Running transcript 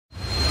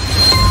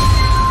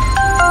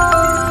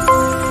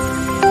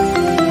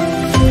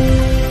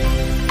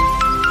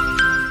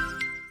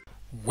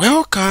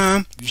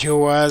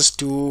viewers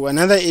to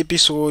another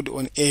episode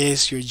on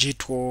ASU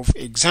G12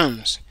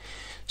 exams.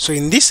 So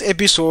in this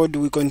episode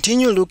we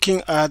continue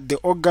looking at the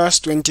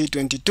August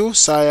 2022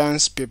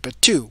 Science Paper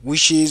 2,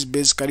 which is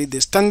basically the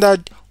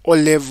standard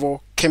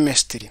O-level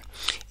chemistry.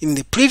 In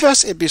the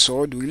previous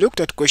episode we looked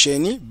at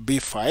question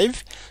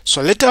B5,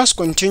 so let us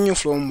continue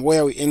from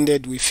where we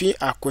ended with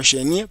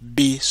question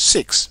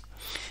B6.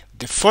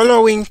 The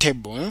following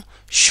table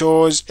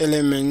shows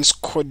elements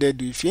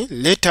coded with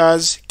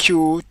letters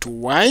Q to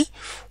Y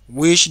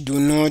which do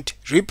not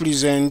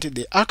represent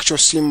the actual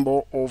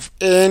symbol of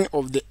any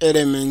of the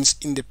elements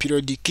in the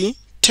periodic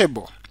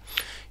table.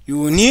 You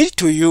will need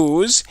to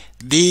use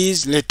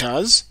these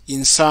letters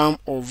in some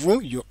of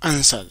your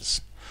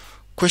answers.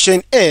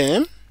 Question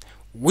A: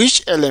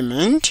 which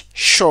element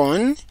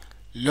shown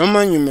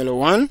Roman numeral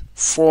 1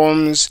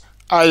 forms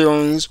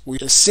ions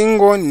with a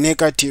single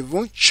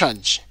negative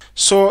charge?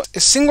 So a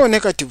single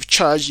negative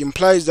charge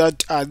implies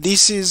that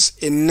this is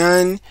a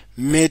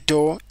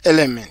non-metal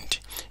element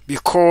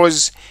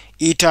because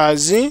it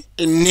has a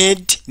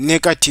net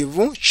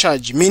negative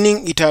charge,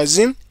 meaning it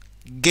has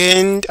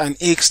gained an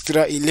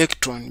extra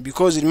electron,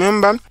 because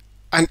remember,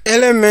 an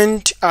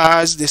element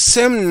has the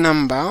same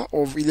number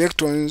of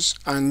electrons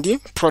and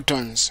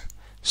protons,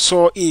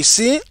 so it's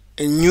a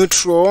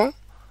neutral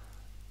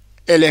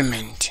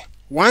element.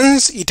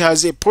 Once it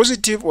has a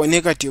positive or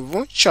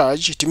negative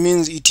charge, it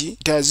means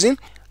it has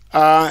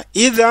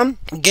either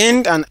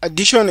gained an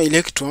additional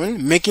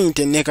electron, making it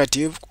a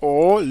negative,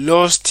 or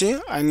lost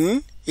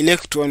an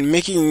electron,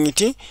 making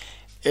it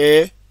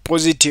a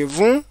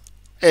positive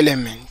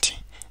element.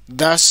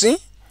 Thus,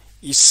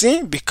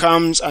 it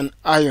becomes an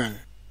ion.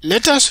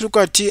 Let us look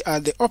at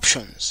the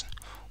options.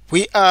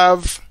 We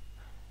have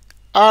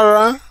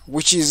R,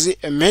 which is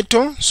a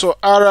metal, so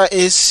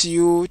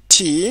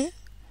RSUT,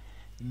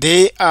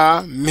 they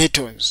are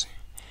metals,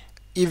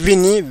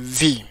 even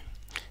V.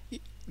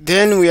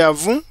 Then we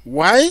have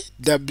Y,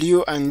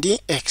 W, and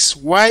X.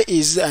 Y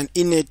is an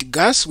inert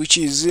gas, which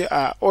is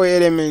all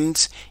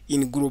elements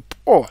in group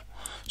O.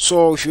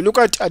 So if you look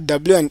at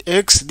W and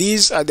X,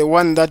 these are the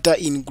ones that are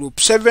in group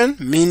 7,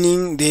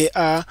 meaning they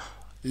are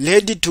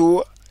ready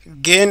to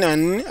gain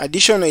an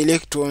additional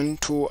electron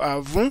to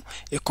have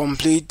a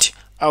complete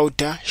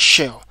outer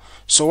shell.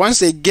 So once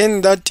they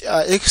gain that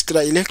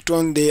extra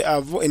electron, they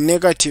have a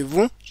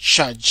negative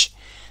charge.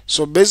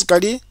 So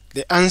basically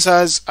the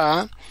answers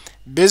are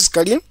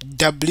basically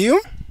W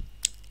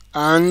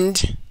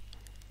and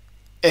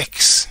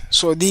X.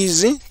 So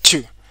these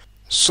two.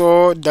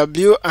 So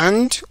W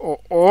and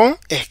or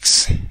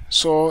X.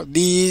 So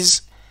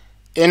these,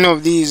 any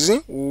of these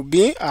will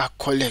be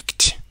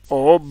correct,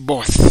 or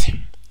both.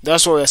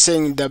 That's why we're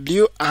saying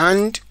W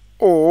and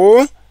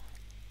or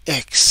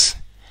X.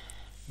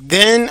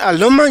 Then a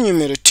Roman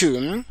numeral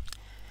 2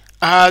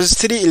 has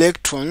 3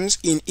 electrons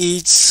in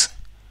its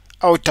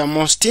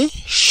outermost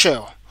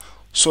shell.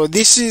 So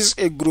this is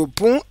a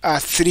group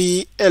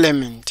 3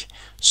 element.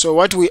 So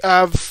what we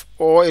have,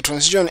 or a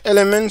transition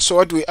element, so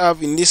what we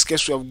have in this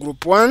case, we have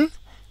group 1,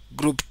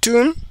 group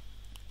 2,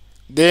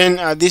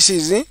 then this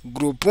is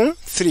group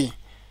 3.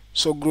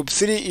 So group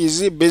 3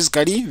 is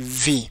basically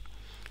V.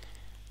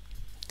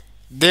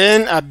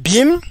 Then a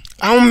beam.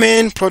 How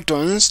many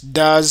protons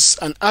does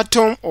an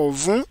atom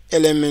of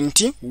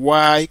element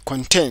Y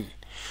contain?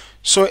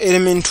 So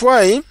element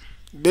Y,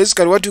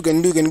 basically what you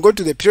can do, you can go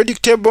to the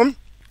periodic table,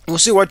 we'll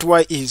see what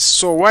Y is.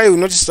 So Y, you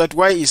notice that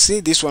Y is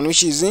this one,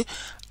 which is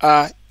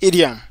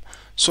helium.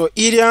 So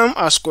helium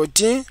has got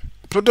a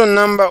proton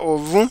number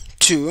of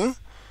 2.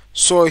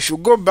 So if you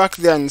go back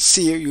there and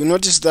see, you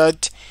notice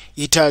that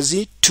it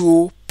has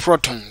 2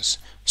 protons.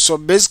 So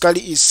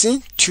basically it's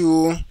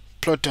 2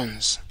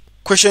 protons.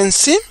 Question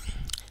C: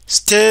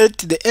 state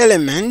the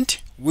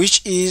element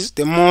which is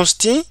the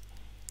most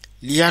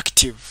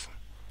reactive.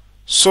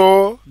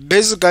 So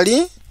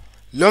basically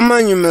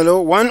Roman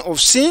numeral 1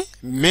 of C,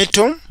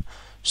 metal.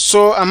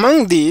 So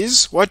among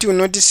these, what you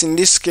notice in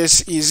this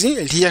case is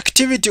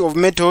reactivity of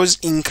metals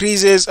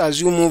increases as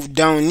you move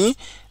down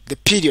the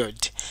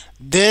period.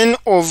 Then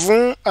of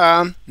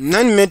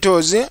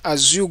non-metals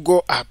as you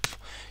go up.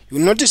 You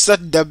notice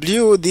that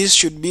W, this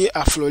should be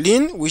a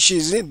fluorine, which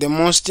is the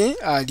most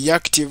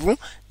reactive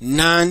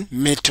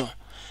non-metal.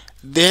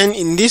 Then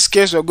in this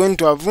case we're going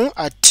to have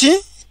a T.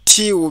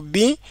 T will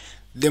be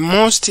the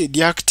most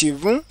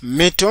reactive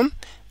metal.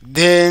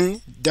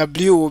 Then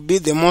W will be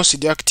the most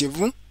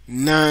reactive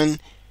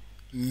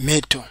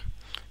non-metal.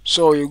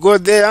 So you go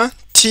there,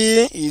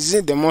 T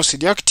is the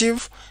most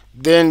reactive,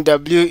 then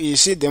W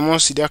is the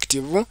most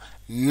reactive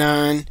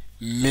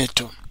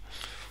non-metal.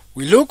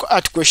 We look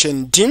at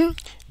question D.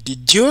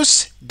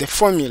 Deduce the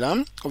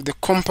formula of the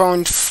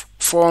compound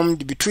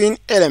formed between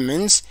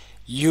elements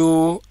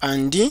U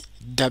and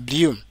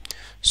W.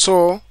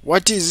 So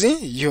what is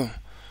U?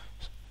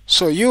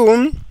 So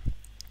U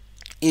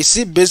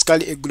is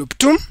basically a group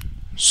 2.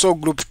 So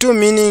group 2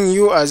 meaning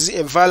U has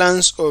a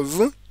valence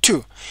of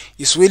 2.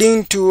 Is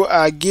willing to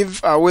give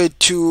away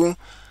 2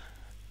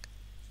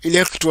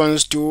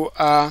 electrons to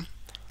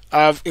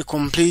have a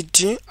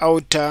complete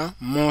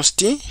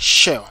outermost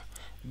shell.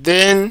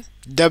 then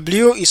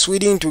W is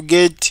waiting to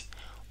get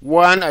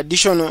one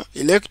additional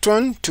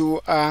electron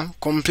to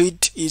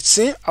complete its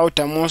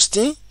outermost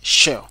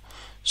shell.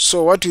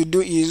 So what we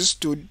do is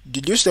to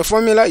deduce the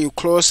formula, you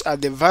close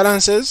at the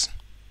valences.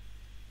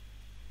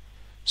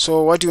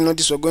 So what you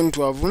notice, we're going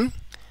to have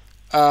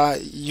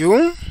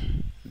U,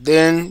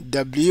 then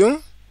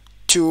W,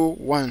 2,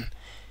 1.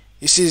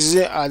 This is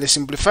the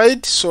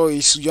simplified, so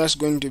it's just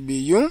going to be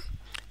U,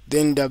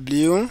 then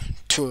W,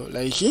 2,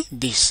 like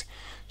this.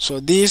 So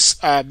this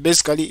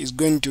basically is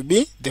going to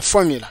be the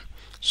formula.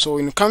 So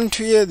when you come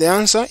to here, the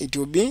answer, it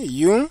will be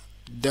U,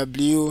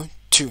 W,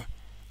 2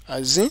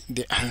 as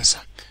the answer.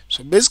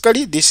 So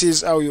basically, this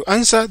is how you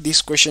answer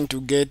this question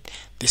to get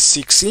the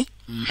 6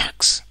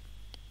 marks.